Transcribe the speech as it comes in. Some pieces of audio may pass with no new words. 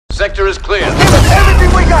sector is clear. Give us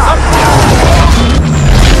everything we got!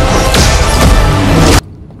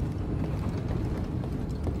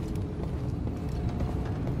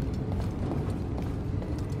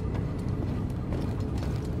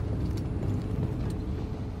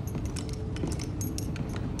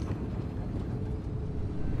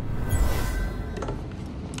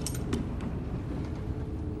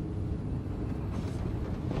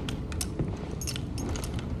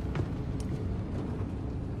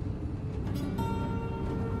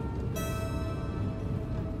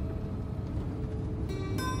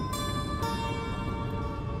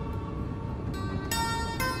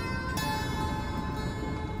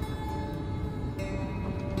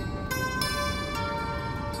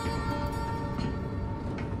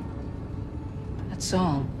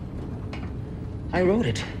 Song. I wrote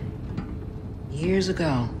it years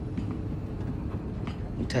ago.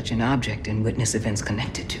 You touch an object and witness events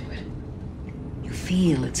connected to it. You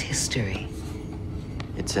feel its history.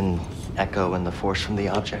 It's an echo in the force from the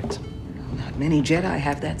object. Not many Jedi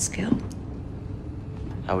have that skill.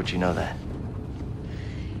 How would you know that?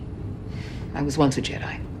 I was once a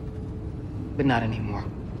Jedi, but not anymore.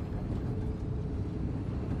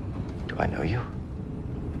 Do I know you?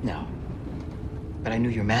 No. But I knew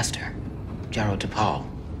your master, Jaro Tapal.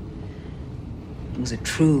 He was a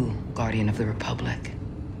true guardian of the Republic.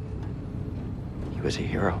 He was a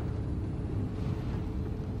hero.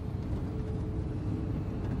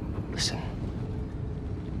 Listen.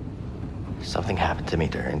 Something happened to me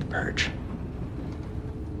during the Purge.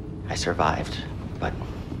 I survived, but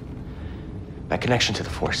my connection to the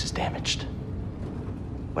Force is damaged.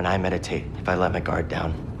 When I meditate, if I let my guard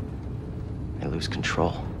down, I lose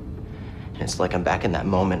control. And it's like I'm back in that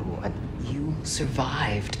moment when... You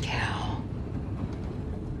survived, Cal.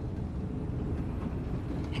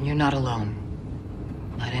 And you're not alone.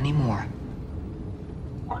 Not anymore.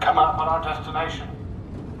 We're coming up on our destination.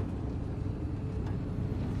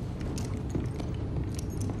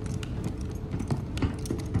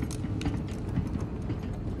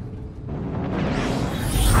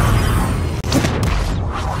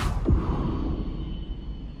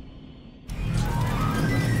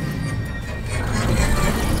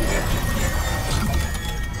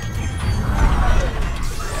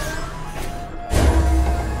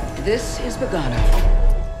 This is Bogano.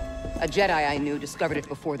 A Jedi I knew discovered it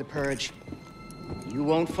before the Purge. You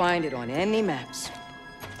won't find it on any maps.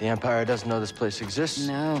 The Empire doesn't know this place exists?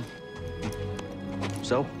 No.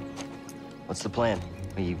 So? What's the plan?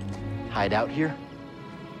 Will you hide out here?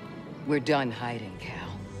 We're done hiding, Cal.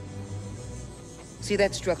 See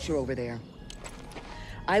that structure over there?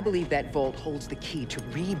 I believe that vault holds the key to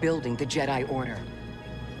rebuilding the Jedi Order.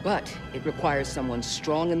 But it requires someone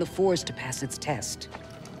strong in the Force to pass its test.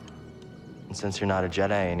 And since you're not a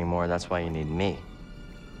Jedi anymore, that's why you need me.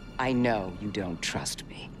 I know you don't trust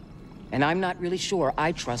me. And I'm not really sure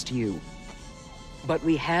I trust you. But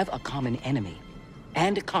we have a common enemy.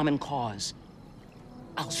 And a common cause.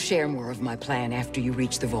 I'll share more of my plan after you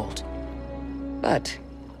reach the vault. But,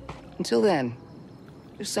 until then,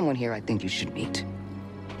 there's someone here I think you should meet.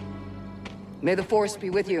 May the Force be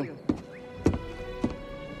with you.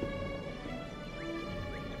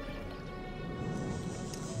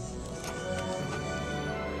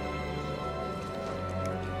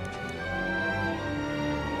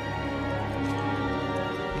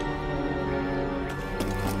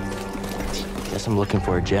 Guess I'm looking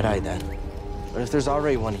for a Jedi then. But if there's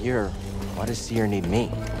already one here, why does Seer need me?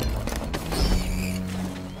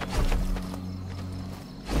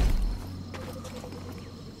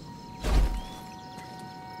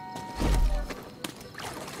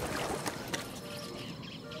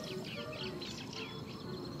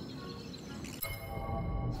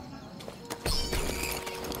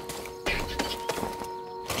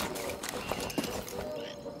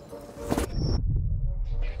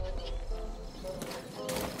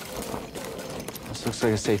 This looks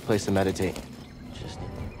like a safe place to meditate. Just...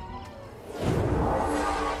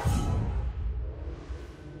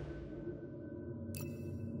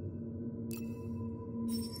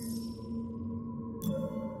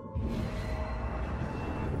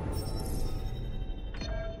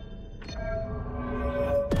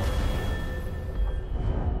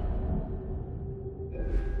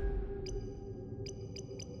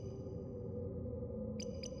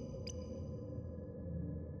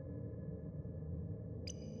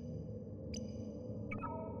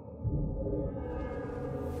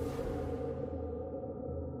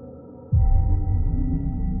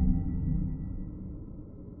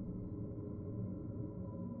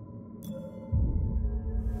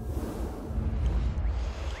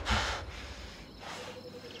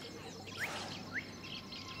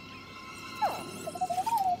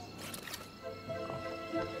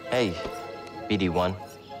 Hey, BD1.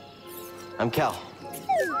 I'm Cal.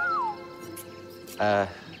 Yeah,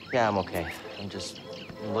 I'm okay.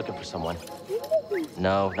 I'm looking for someone.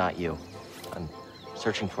 No, not you. I'm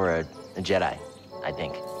searching for a Jedi, I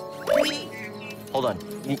think. Hold on.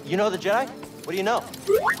 You know the Jedi? What do you know?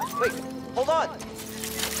 Wait, hold on!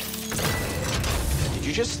 Did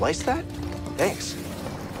you just slice that? Thanks.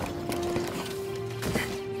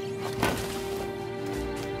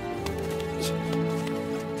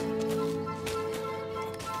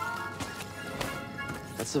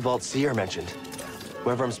 That's the vault Seer mentioned.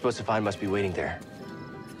 Whoever I'm supposed to find must be waiting there.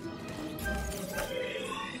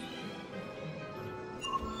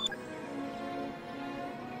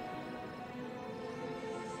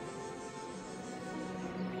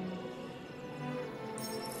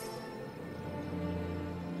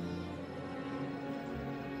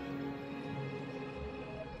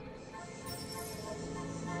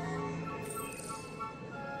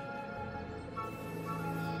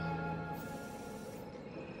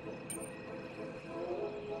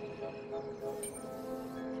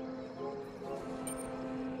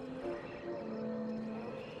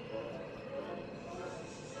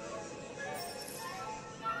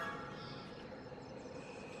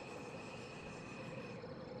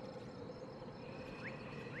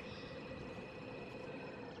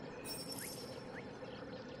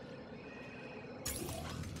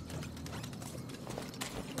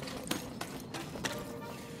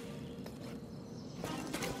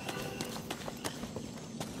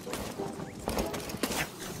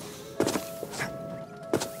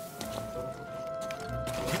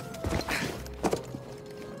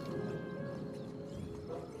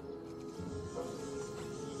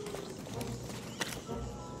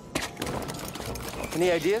 Any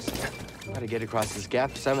ideas? Gotta get across this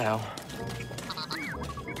gap somehow.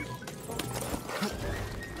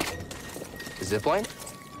 A zip line?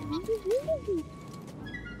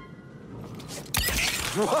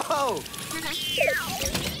 Whoa!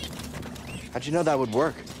 How'd you know that would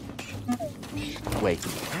work? Wait,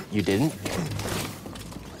 you didn't?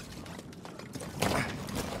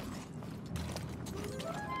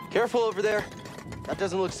 Careful over there. That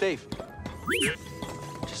doesn't look safe.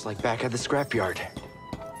 Just like back at the scrapyard.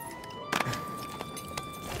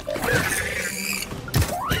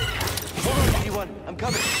 Hold on, BD1. I'm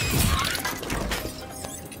coming.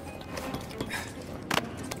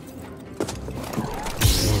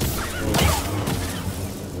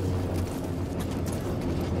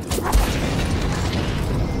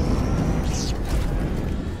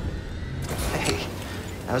 Hey,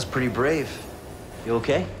 that was pretty brave. You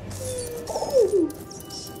okay?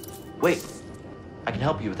 Wait, I can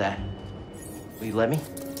help you with that. Will you let me?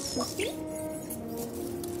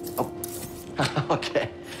 Oh, okay.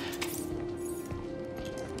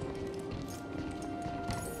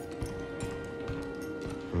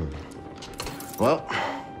 Well,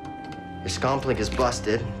 your scomplink is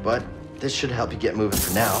busted, but this should help you get moving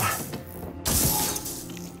for now.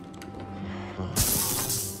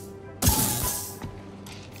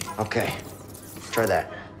 Okay, try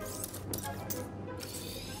that.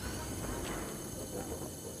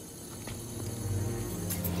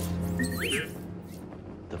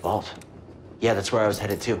 The vault. Yeah, that's where I was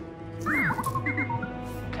headed to.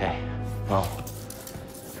 Okay, well,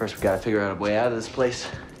 first we gotta figure out a way out of this place.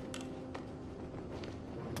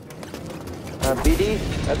 BD,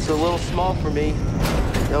 that's a little small for me.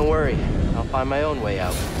 Don't worry, I'll find my own way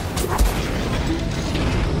out.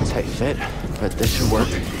 Tight fit, but this should work.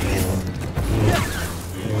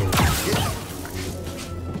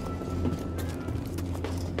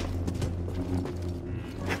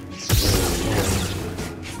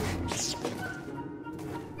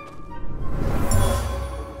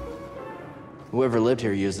 Whoever lived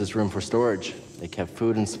here used this room for storage. They kept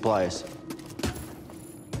food and supplies.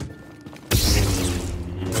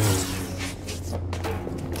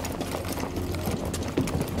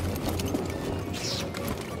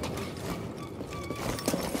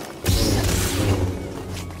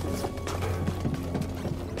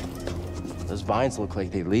 Those vines look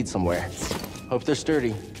like they lead somewhere. Hope they're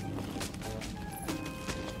sturdy.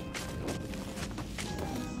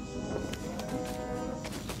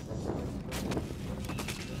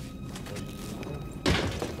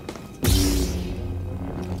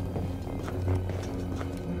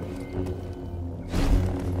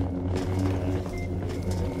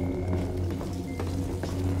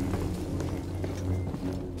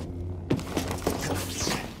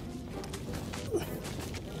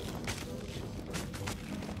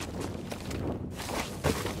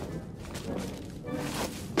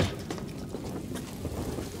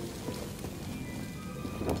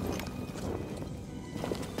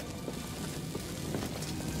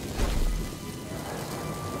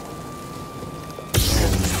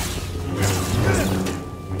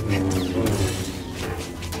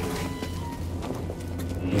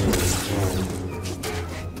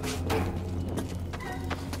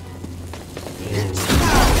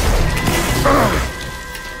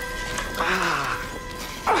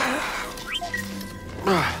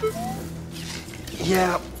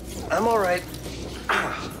 Yeah, I'm all right.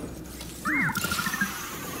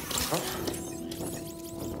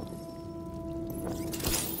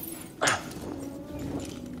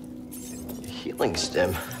 Healing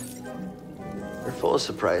stim. They're full of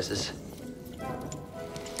surprises.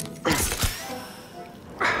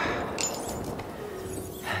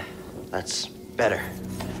 That's better.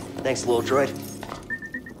 Thanks, little droid.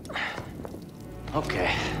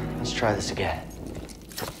 Okay, let's try this again.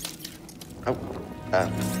 Oh,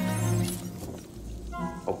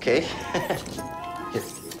 okay. Here,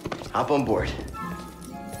 hop on board.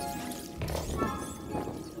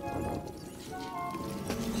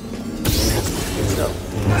 So,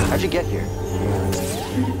 how'd you get here?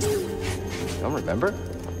 Don't remember?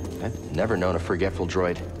 I've never known a forgetful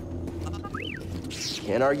droid.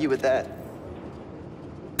 Can't argue with that.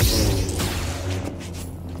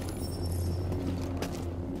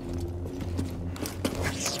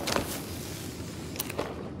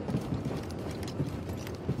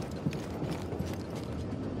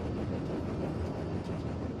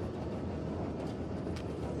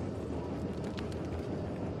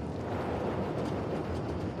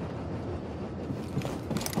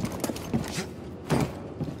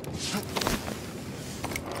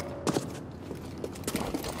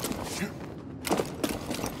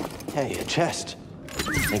 Hey, a chest.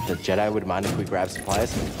 Think the Jedi would mind if we grab supplies?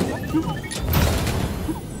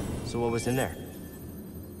 So what was in there?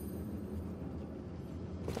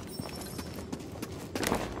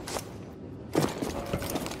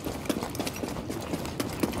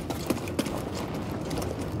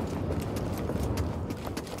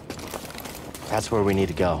 That's where we need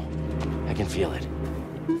to go. I can feel it.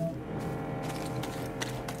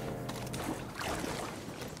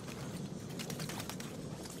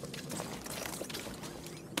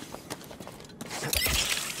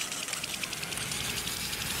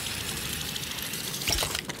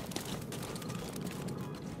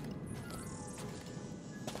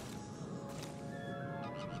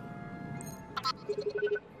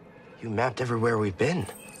 You mapped everywhere we've been.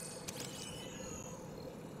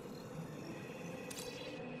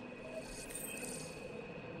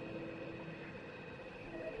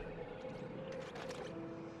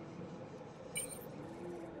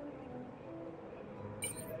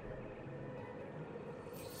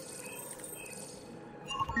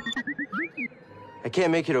 I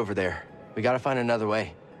can't make it over there. We gotta find another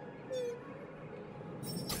way.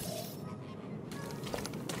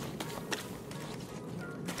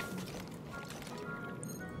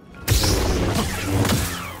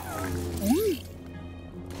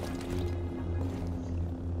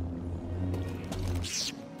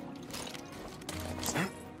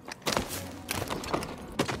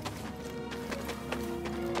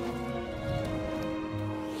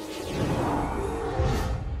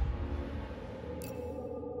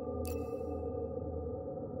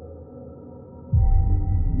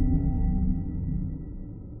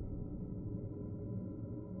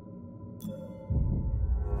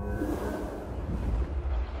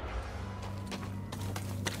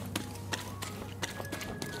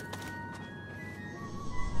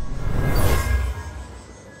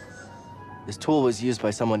 This tool was used by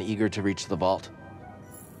someone eager to reach the vault.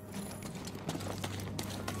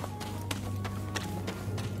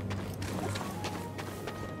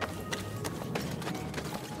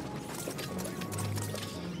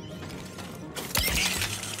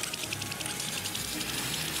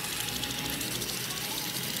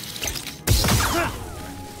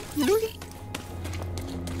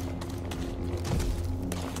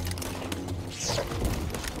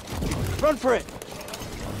 Run for it!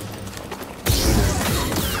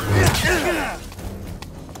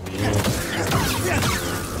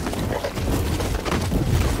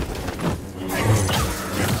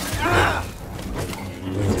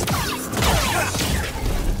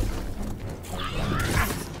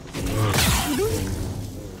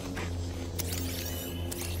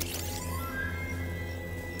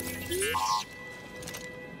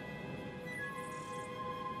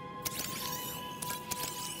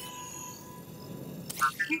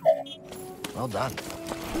 Well done.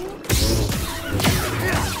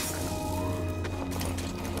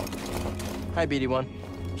 Hi, BD1.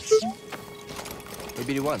 Hey,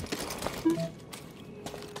 BD1.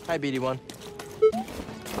 Hi, BD1.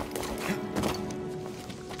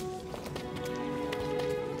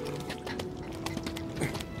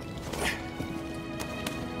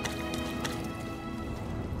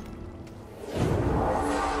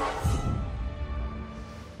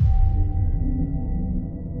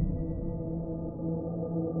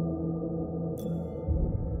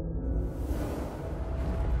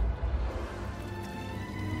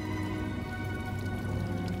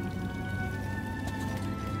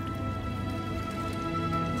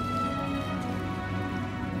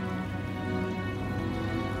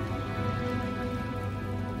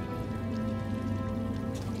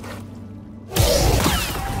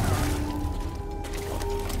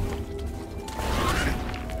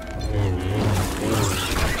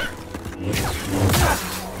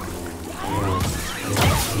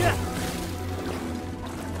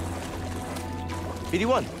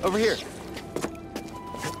 BD1, over here.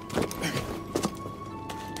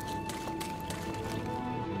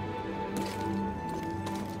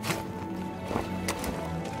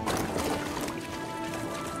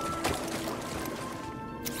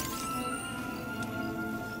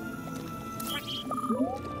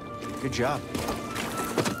 Good job.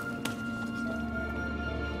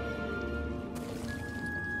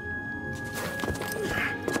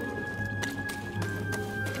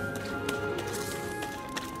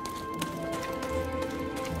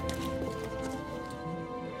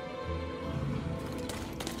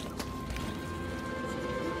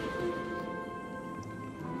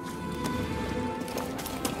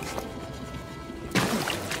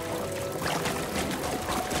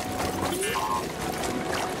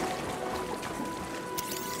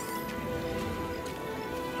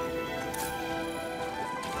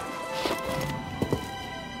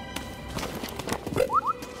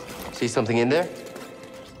 See something in there?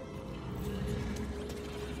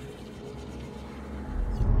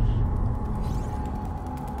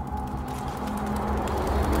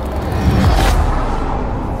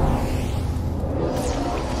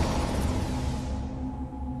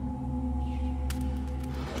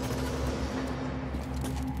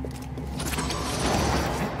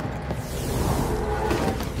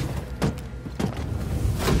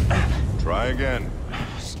 Try again.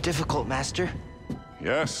 It's difficult, Master.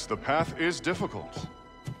 Yes, the path is difficult.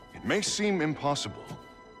 It may seem impossible,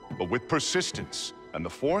 but with persistence and the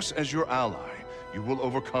Force as your ally, you will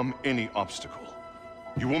overcome any obstacle.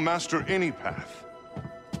 You will master any path.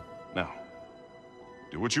 Now,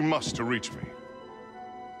 do what you must to reach me.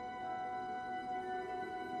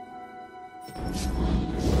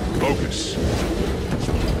 Focus.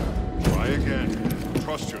 Try again.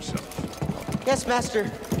 Trust yourself. Yes,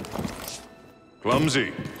 Master.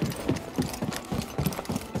 Clumsy.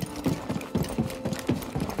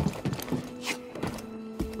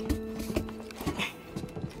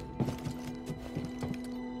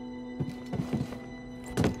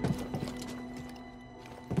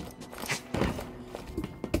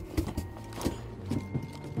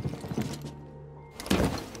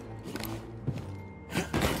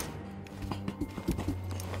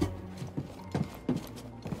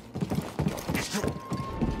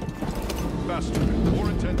 Faster, more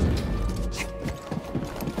intensity.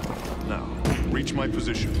 Now, reach my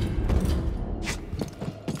position.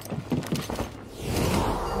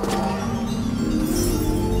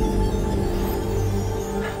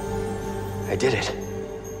 I did it.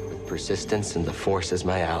 With persistence and the Force as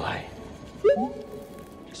my ally.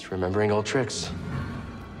 Just remembering old tricks.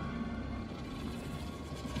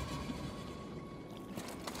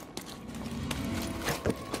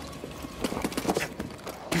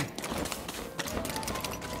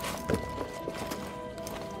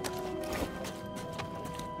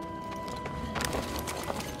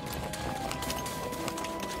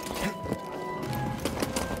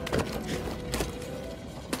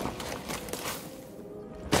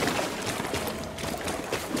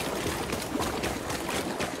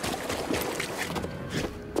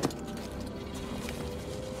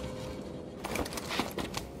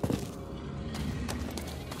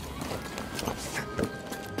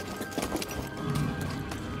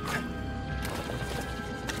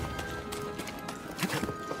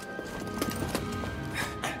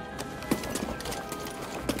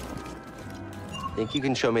 Think you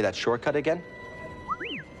can show me that shortcut again?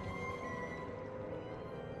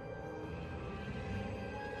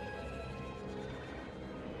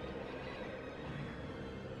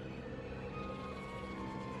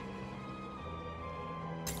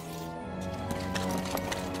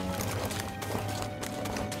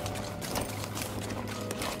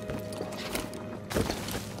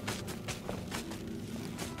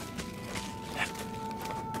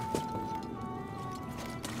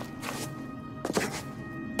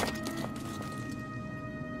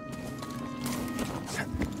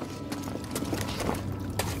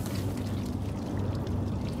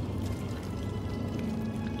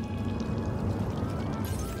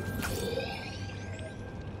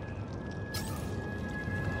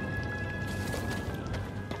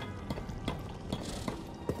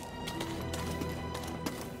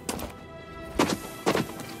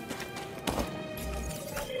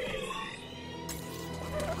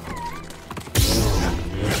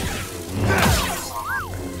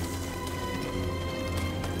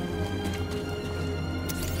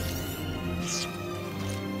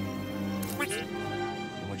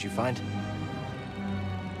 What'd you find?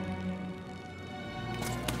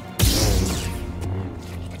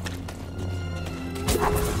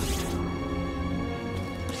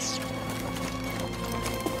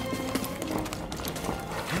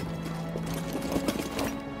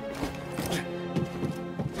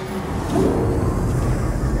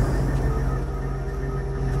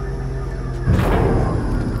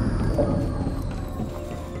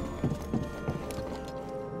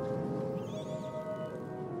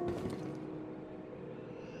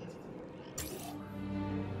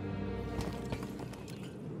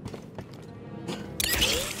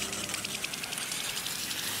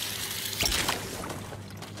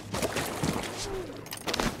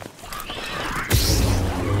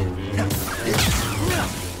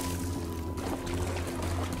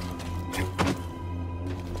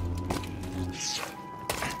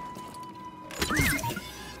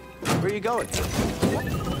 you going?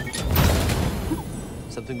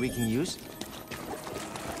 Something we can use?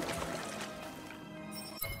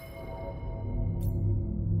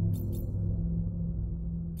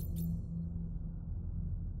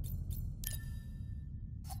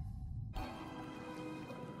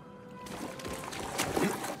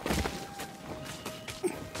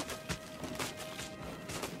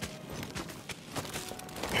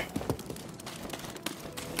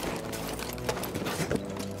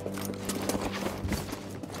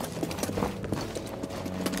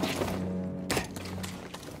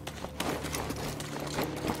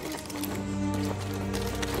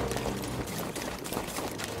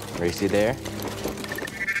 Racy there?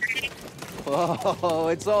 Whoa,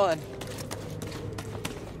 it's on.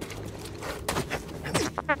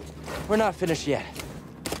 We're not finished yet.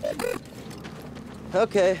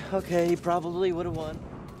 Okay, he probably would have won.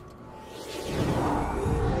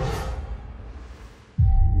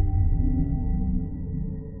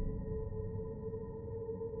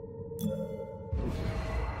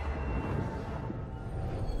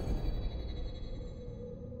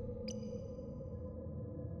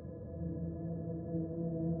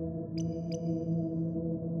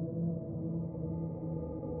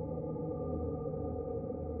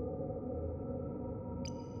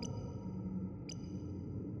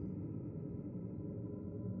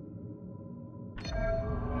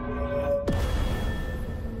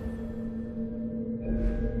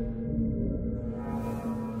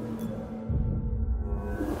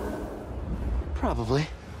 Probably.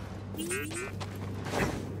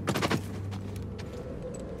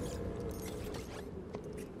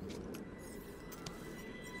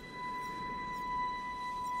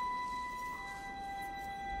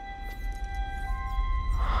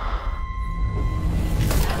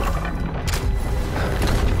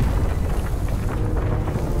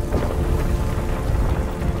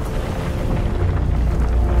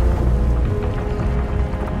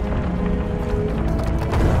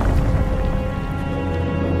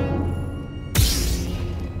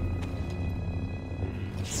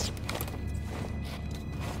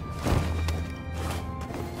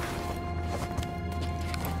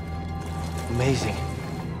 Amazing.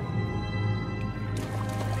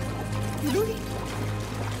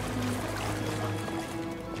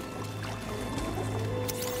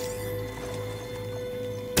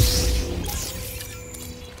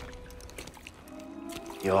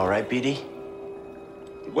 You all right, BD?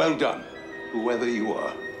 Well done, whoever you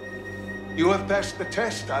are. You have passed the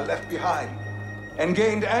test I left behind and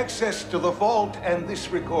gained access to the vault and this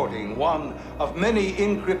recording, one of many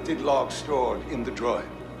encrypted logs stored in the droid.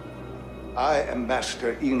 I am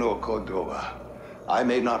Master Eno Cordova. I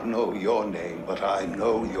may not know your name, but I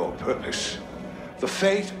know your purpose. The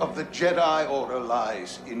fate of the Jedi Order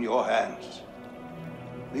lies in your hands.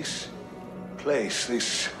 This place,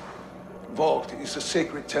 this vault, is a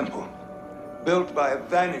sacred temple, built by a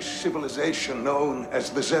vanished civilization known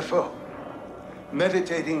as the Zepho.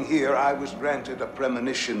 Meditating here, I was granted a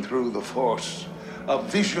premonition through the Force, a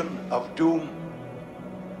vision of doom.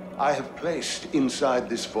 I have placed inside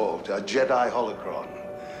this vault a Jedi holocron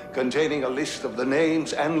containing a list of the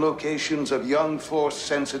names and locations of young Force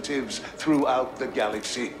sensitives throughout the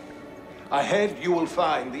galaxy. Ahead, you will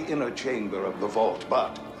find the inner chamber of the vault,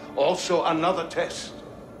 but also another test.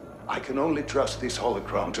 I can only trust this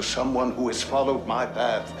holocron to someone who has followed my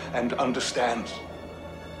path and understands.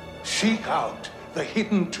 Seek out the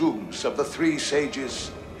hidden tombs of the three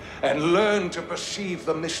sages and learn to perceive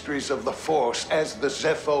the mysteries of the Force as the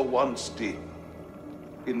Zepho once did.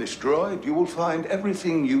 In this droid, you will find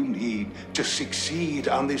everything you need to succeed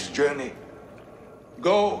on this journey.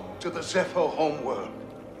 Go to the Zepho homeworld.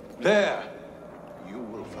 There, you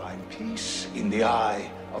will find peace in the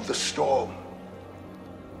eye of the storm.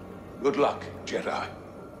 Good luck, Jedi.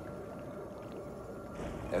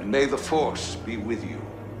 And may the Force be with you.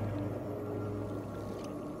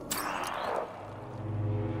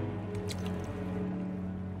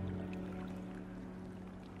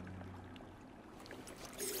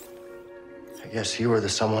 I guess you were the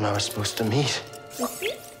someone I was supposed to meet.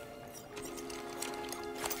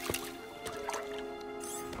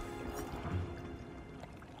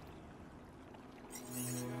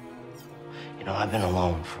 You know, I've been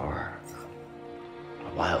alone for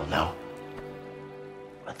a while now.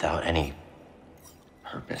 Without any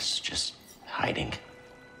purpose, just hiding.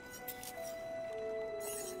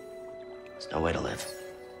 There's no way to live.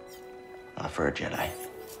 Not for a Jedi.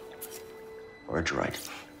 Or a droid.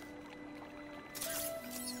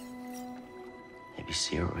 Maybe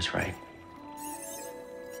Seer was right.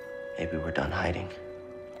 Maybe we're done hiding.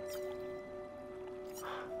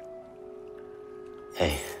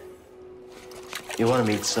 Hey, You want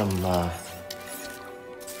to meet some,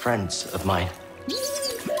 friends of mine?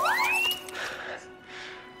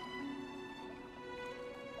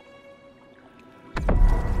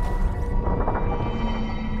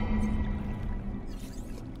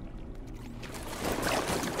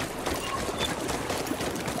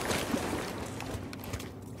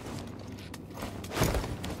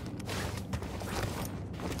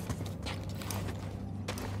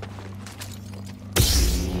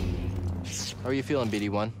 How are you feeling,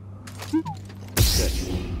 BD1?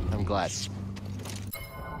 Good. I'm glad.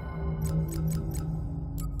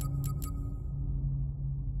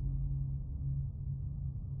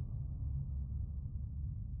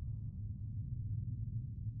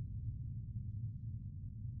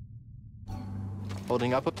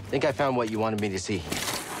 Holding up? Think I found what you wanted me to see.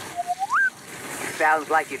 Sounds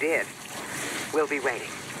like you did. We'll be waiting.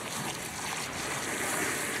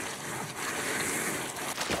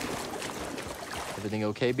 Everything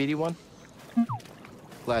okay, BD1?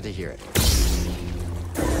 Glad to hear it.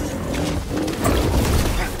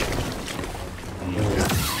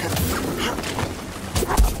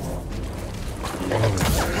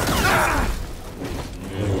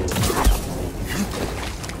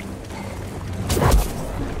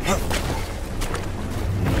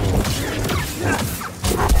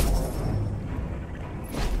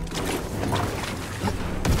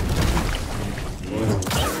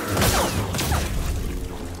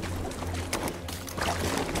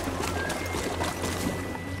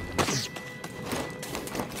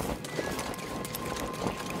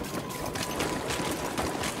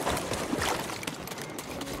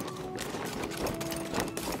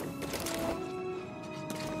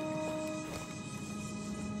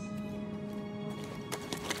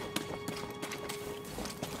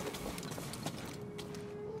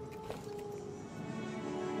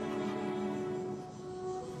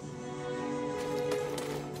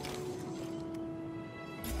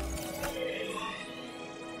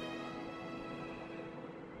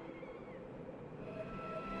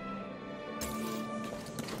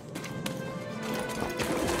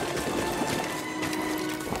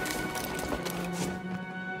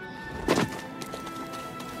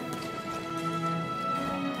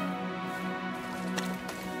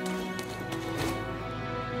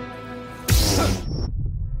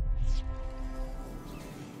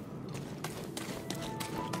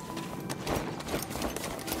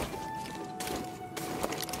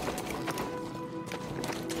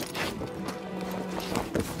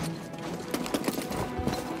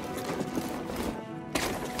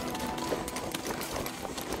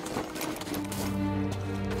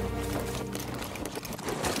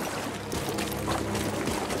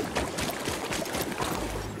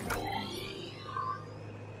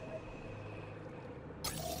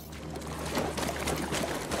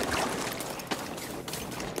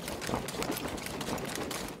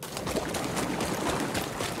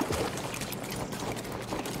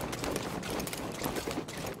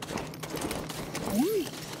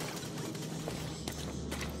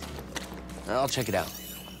 I'll check it out.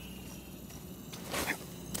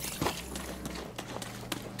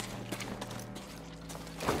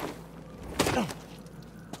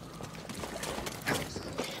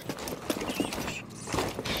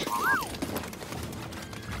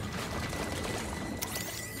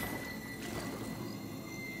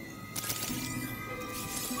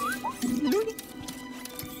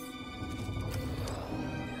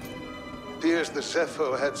 Appears the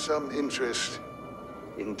Zepho had some interest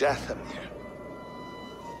in Dathomir.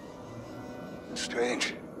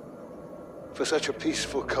 Strange. For such a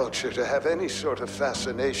peaceful culture to have any sort of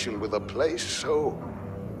fascination with a place so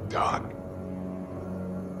dark.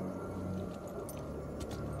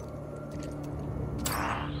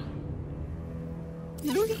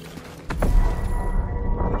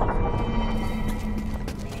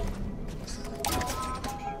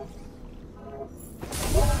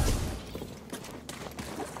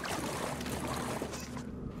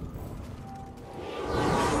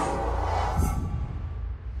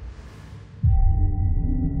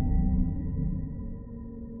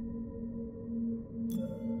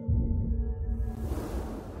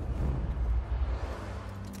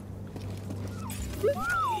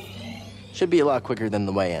 Should be a lot quicker than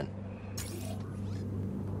the way in.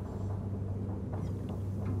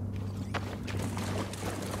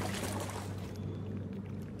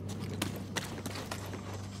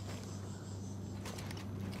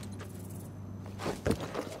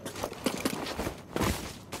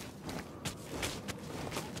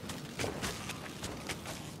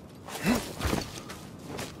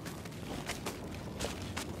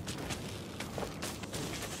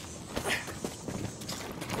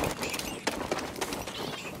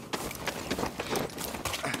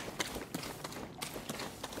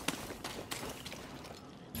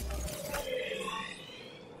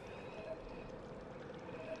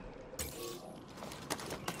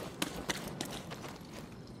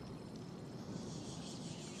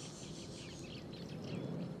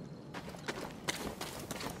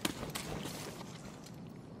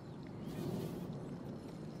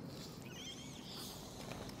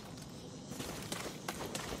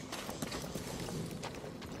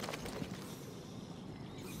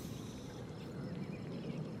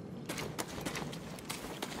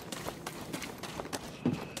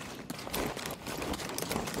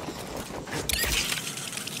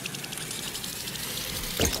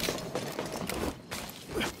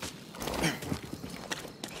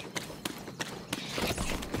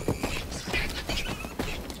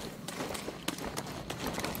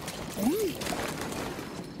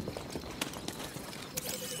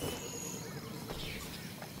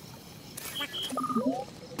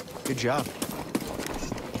 job.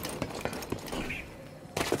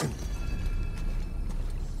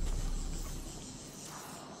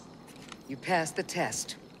 You passed the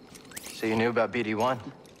test. So you knew about BD-1?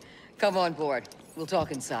 Come on board. We'll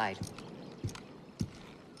talk inside.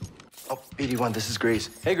 Oh, BD-1, this is Grease.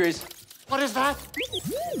 Hey, Grease. What is that?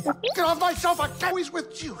 Get off my sofa! Always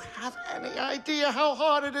with you. Have any idea how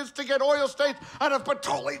hard it is to get oil stains out of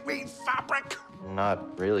petroleum fabric?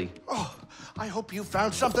 Not really. Oh, I hope you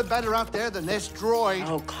found something better out there than this droid.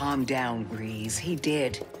 Oh, calm down, Grease. He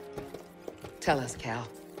did. Tell us, Cal.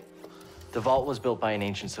 The vault was built by an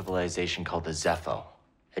ancient civilization called the Zepho.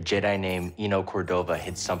 A Jedi named Eno Cordova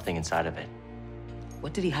hid something inside of it.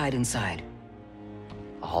 What did he hide inside?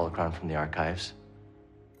 A holocron from the archives.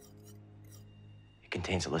 It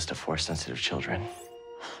contains a list of Force-sensitive children.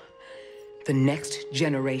 The next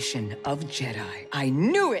generation of Jedi. I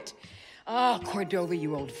knew it! Ah, Cordova,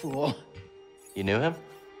 you old fool. You knew him?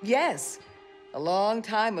 Yes, a long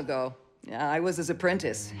time ago. I was his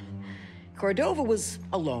apprentice. Cordova was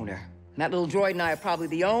a loner. That little droid and I are probably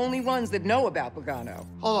the only ones that know about Pagano.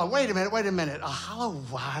 Hold on, wait a minute. A hollow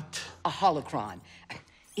what? A holocron.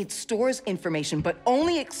 It stores information, but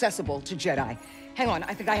only accessible to Jedi. Hang on,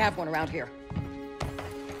 I think I have one around here.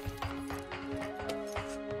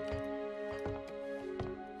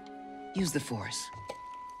 Use the Force.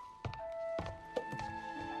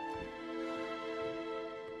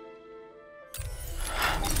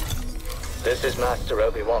 This is Master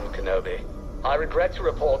Obi-Wan Kenobi. I regret to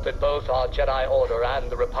report that both our Jedi Order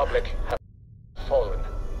and the Republic have fallen.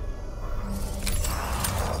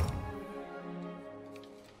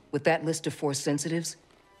 With that list of Force sensitives,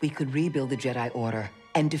 we could rebuild the Jedi Order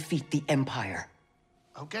and defeat the Empire.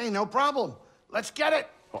 Okay, no problem. Let's get it.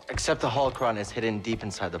 Well, except the holocron is hidden deep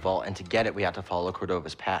inside the vault, and to get it, we have to follow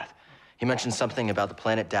Cordova's path. He mentioned something about the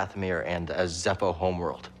planet Dathomir and a Zepho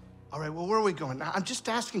homeworld. All right, well, where are we going? I'm just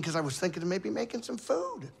asking because I was thinking of maybe making some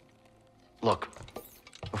food. Look,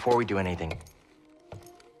 before we do anything,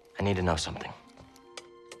 I need to know something.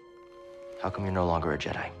 How come you're no longer a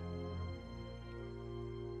Jedi?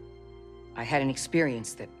 I had an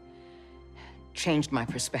experience that changed my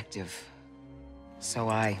perspective. So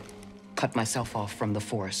I cut myself off from the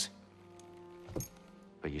Force.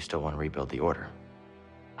 But you still want to rebuild the Order.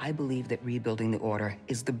 I believe that rebuilding the Order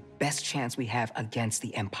is the best chance we have against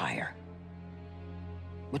the Empire.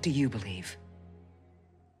 What do you believe?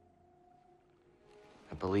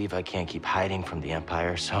 I believe I can't keep hiding from the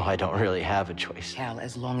Empire, so I don't really have a choice. Cal,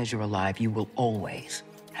 as long as you're alive, you will always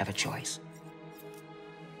have a choice.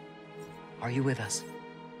 Are you with us?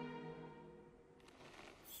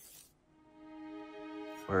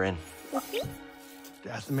 We're in.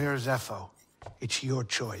 Dathomir or Zepho, it's your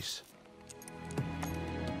choice.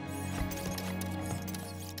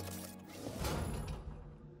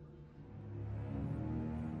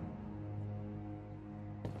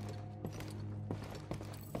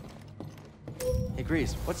 Hey,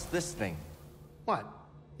 Grease, what's this thing? What?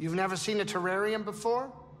 You've never seen a terrarium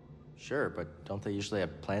before? Sure, but don't they usually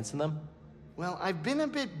have plants in them? Well, I've been a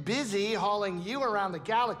bit busy hauling you around the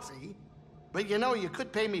galaxy, but you know, you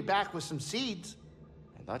could pay me back with some seeds.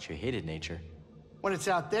 I thought you hated nature. When it's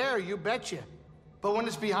out there, you betcha. But when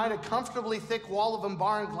it's behind a comfortably thick wall of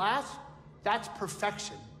embarring glass, that's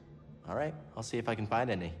perfection. All right, I'll see if I can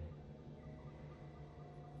find any.